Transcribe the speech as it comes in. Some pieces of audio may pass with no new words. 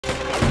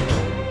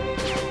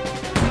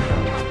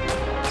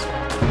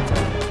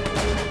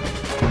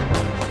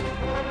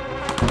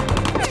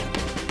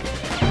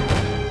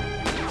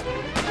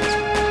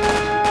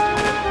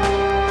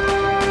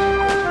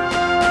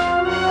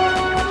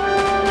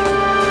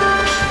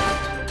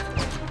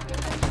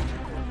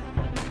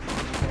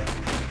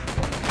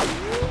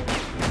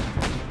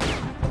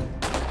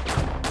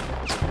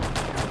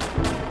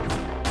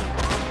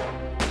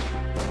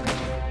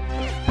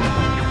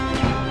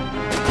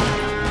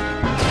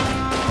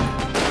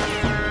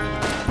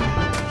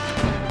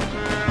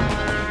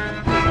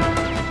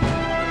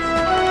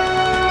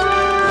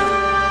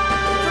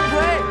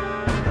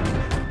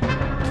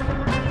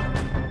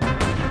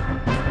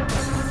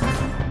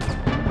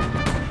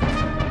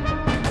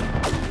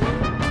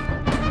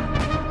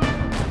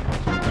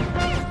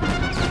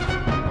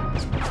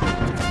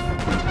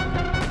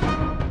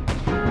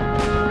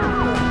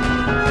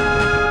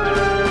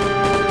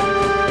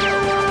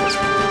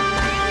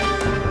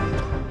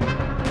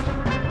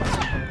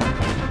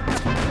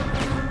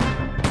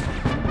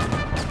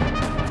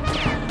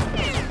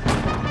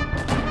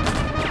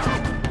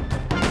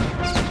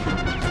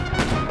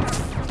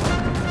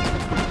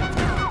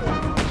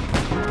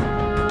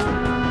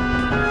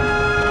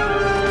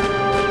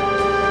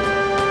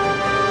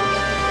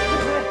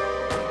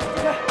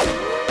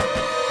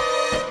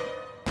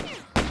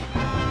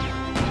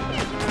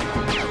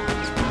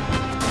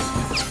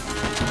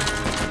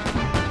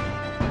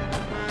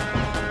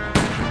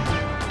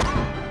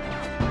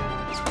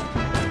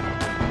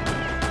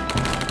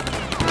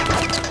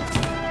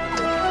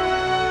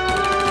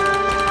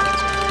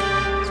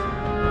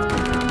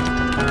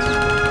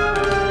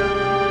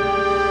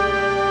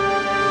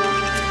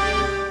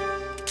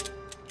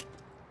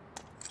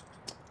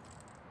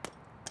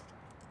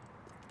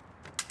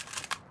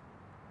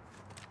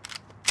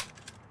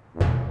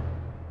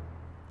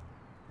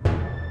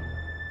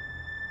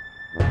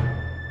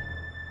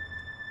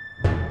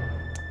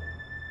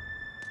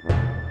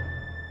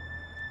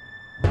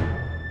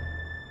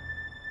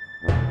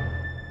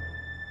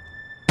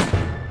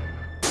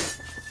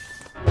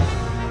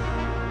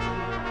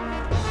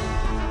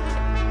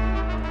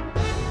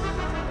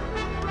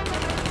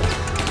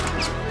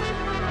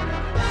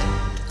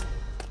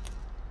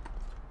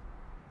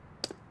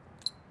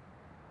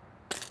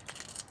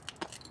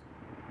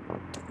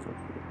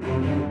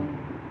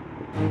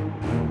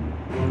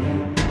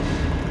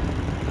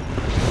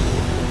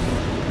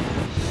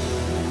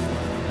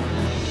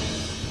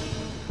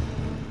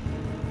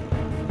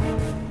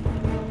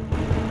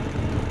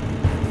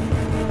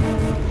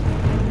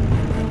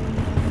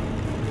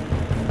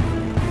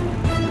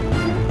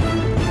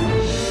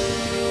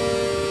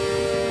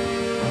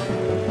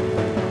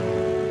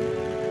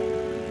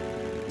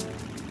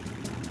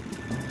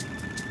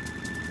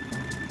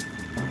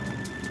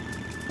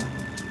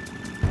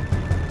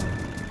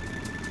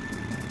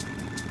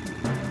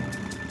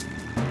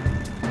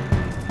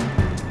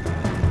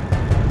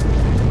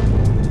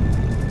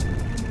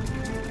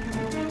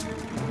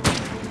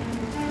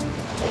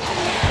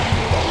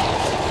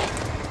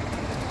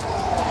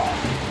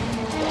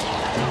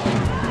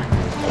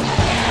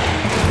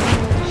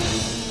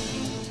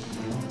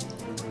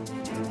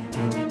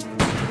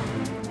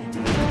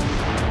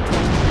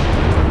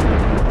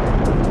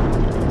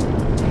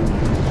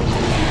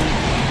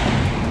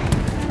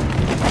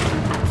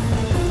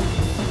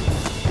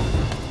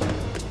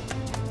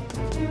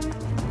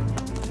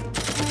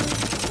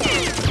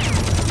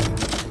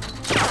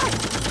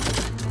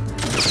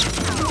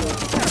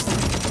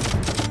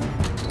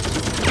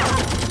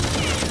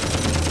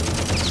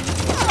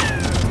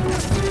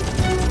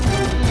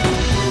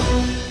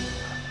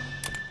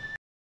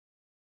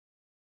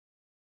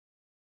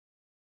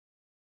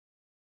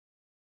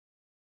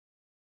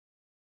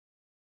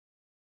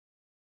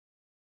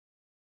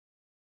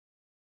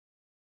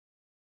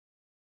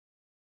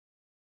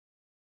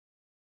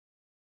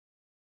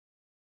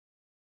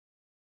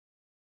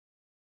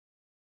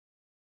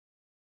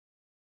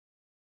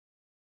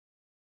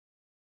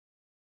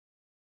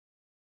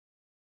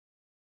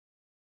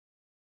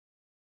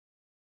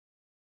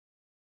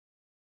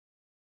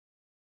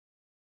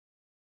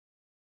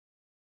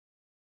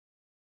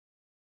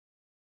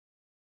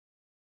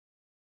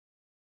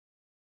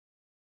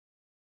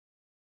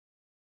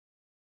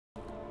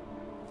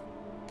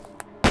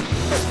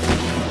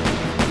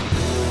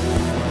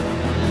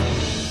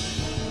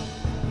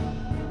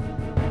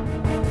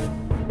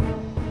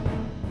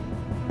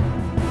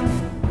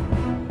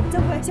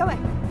小伟，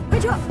快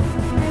撤！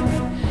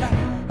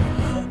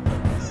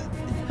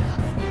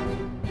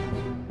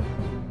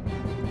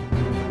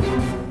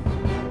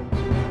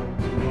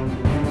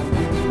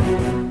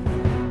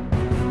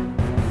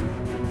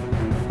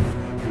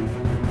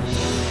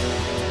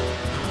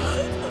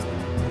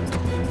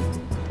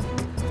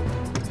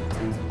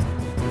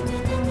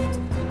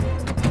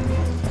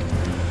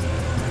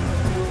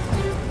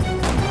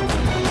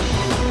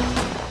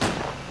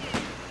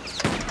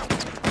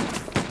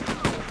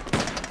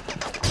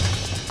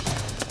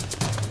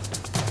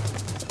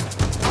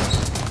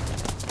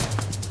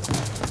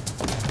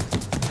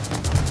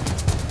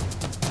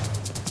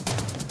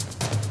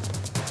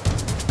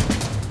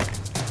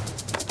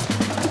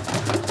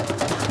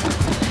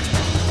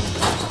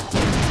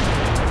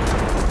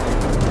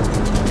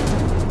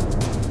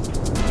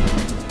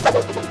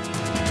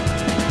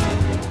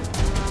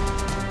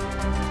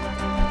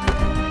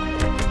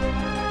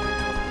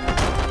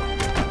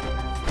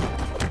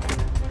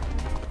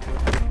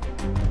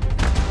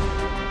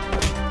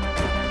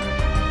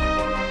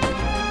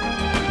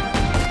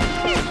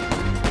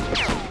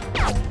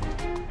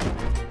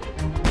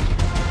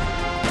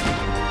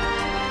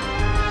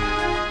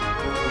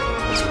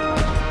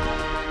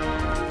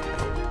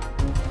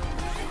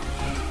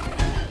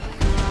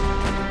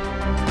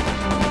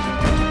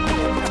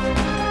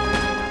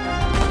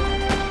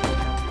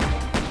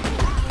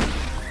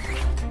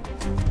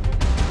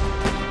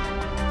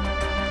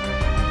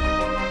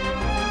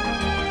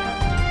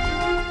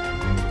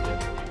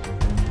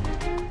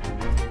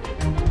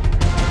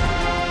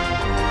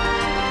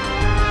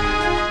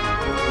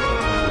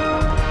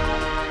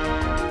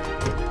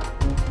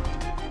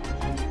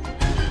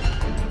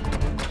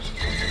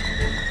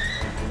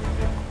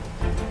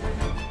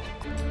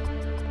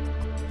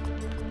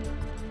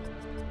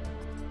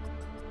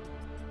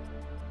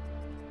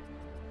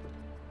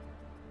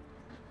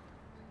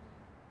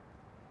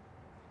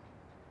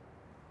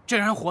这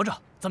人还活着，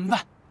怎么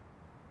办？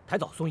抬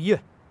走送医院。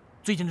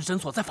最近的诊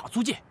所在法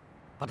租界，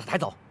把他抬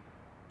走。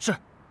是。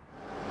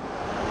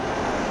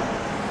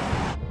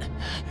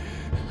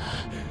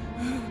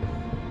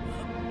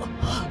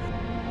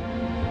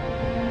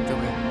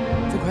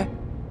曾奎，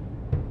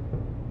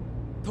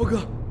涛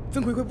哥，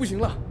曾奎不行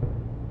了。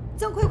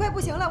曾奎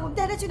不行了，我们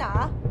带他去哪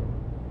儿啊？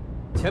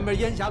前面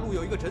烟霞路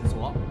有一个诊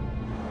所。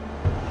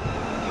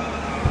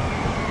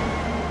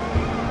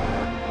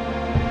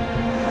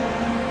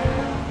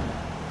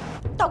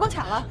 道光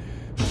铲了，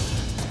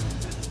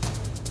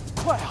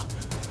快啊！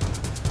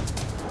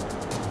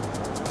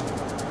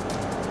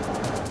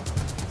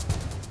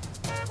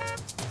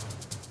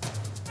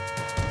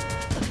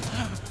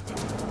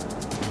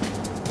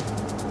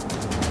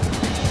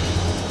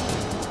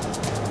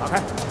打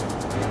开！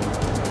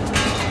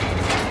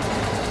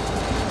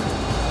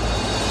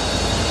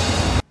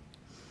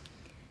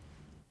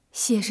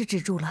血是止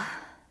住了，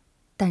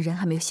但人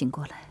还没有醒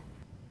过来。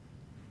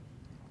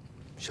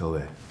小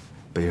伟，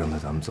背上他，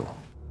咱们走。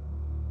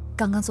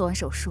 刚刚做完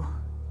手术，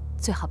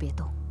最好别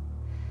动，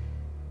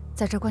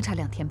在这儿观察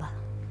2天吧。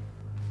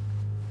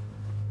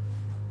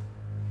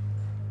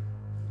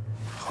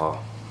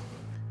好，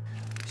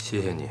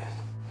谢谢你，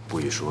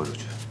不许说出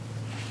去。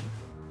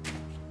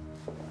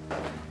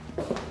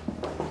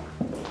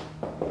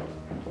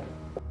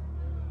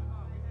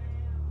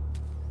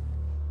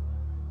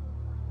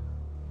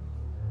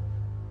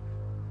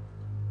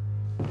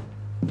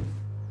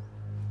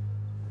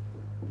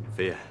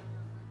飞燕。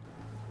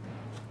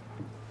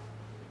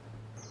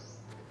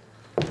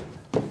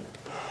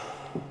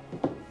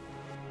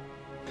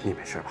 你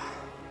没事吧？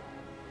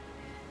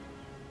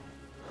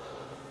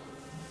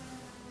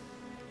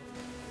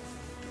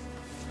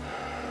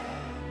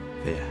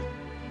飞燕，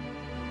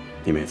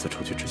你每次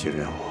出去执行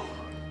任务，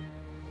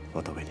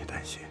我都为你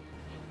担心。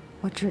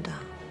我知道。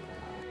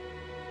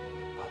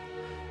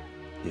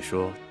你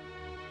说，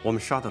我们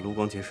杀的卢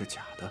光杰是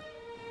假的？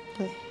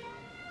对，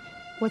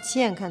我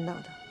亲眼看到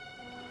的，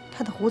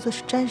他的胡子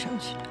是粘上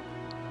去的。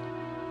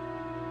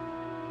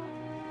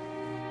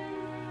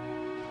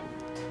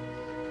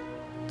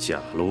 假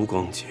卢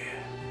光杰，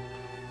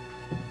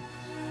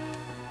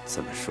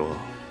这么说，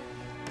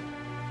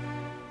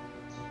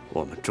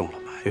我们中了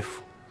埋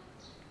伏。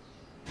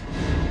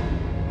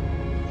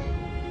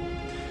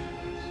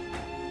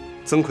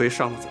曾奎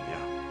伤得怎么样？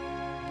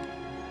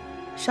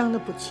伤得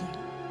不轻。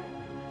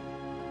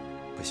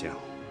不行，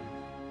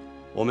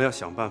我们要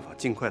想办法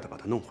尽快的把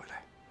他弄回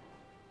来，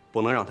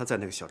不能让他在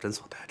那个小诊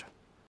所待着。